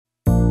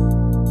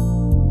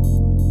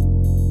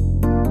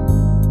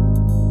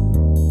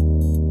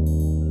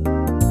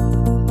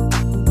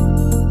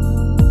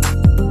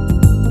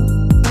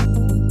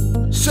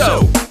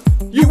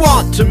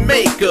want to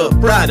make a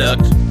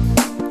product,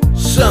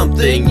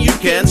 something you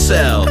can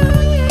sell,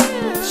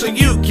 so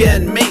you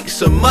can make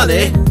some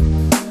money.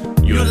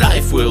 Your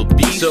life will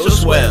be so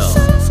swell.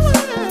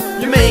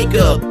 You make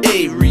up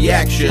a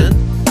reaction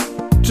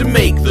to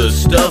make the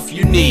stuff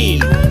you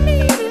need.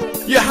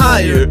 You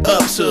hire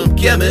up some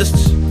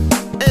chemists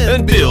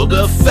and build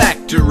a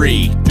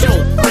factory.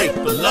 Don't break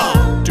the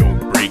law.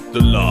 Don't break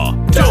the law.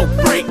 Don't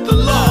break the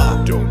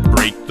law. Don't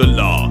break the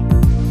law.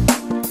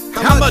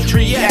 How much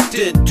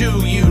reactant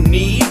do you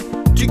need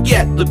to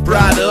get the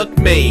product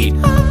made?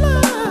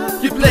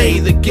 You play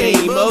the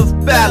game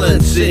of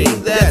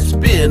balancing that's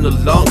been a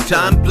long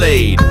time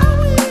played.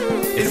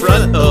 In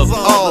front of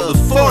all the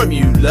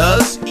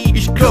formulas,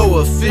 each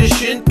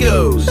coefficient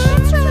goes.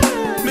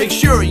 Make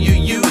sure you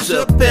use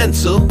a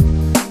pencil.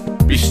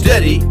 Be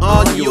steady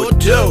on your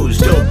toes.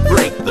 Don't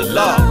break the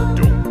law.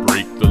 Don't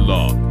break the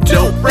law.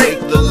 Don't break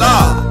the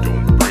law.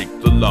 Don't break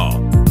the law.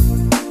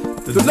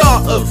 The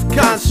law of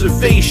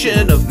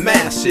conservation of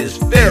mass is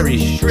very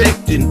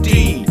strict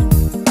indeed.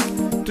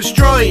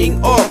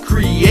 Destroying or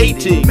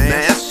creating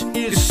mass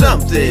is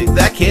something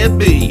that can't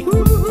be.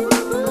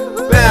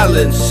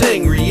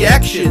 Balancing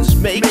reactions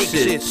makes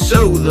it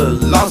so the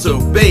law's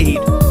obeyed.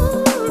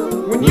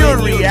 When your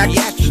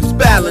reaction's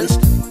balanced,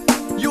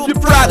 your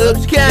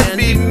product can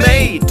be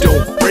made.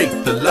 Don't break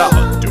the law.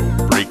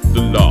 Don't break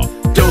the law.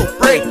 Don't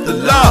break the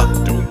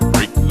law. Don't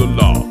break the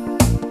law.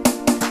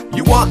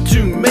 You want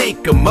to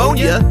make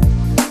ammonia?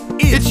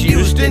 It's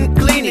used in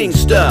cleaning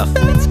stuff.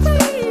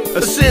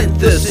 A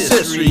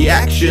synthesis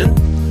reaction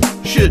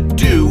should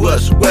do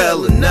us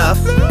well enough.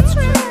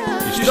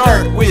 You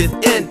start with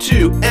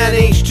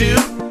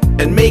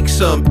N2NH2 and make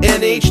some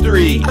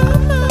NH3.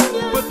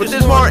 But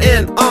there's more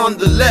N on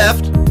the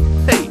left,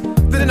 hey,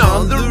 than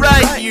on the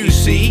right, you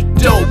see.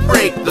 Don't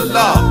break the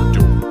law.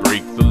 Don't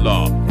break the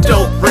law.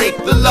 Don't break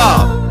the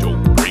law.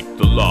 Don't break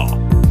the law.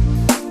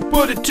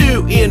 Put a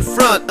 2 in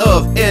front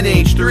of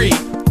NH3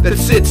 that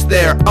sits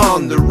there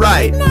on the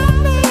right,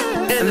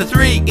 and the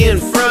 3 in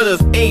front of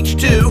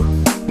H2.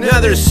 Now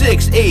there's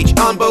 6H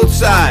on both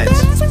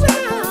sides.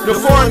 No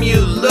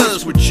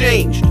formulas were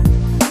changed.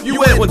 You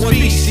went one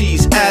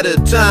species at a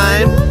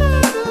time.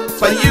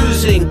 By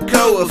using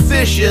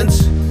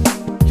coefficients,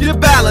 you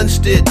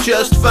balanced it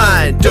just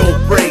fine.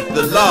 Don't break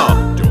the law.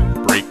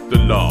 Don't break the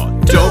law.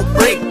 Don't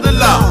break the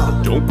law.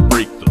 Don't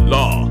break the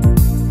law.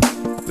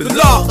 The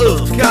law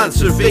of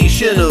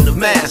conservation of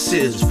mass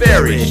is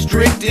very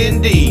strict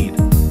indeed.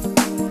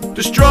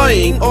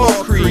 Destroying or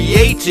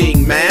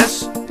creating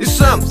mass is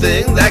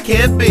something that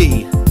can't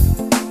be.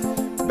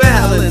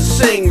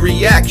 Balancing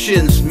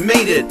reactions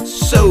made it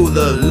so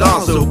the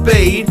law's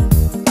obeyed.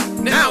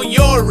 Now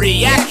your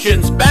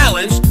reaction's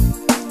balanced,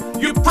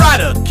 your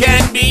product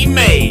can be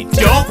made.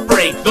 Don't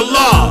break the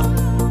law.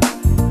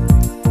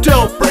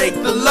 Don't break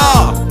the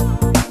law.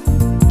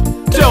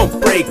 Don't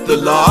break the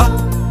law.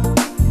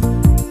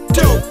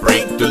 Don't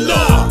break the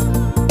law.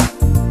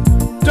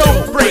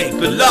 Don't break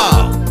the law.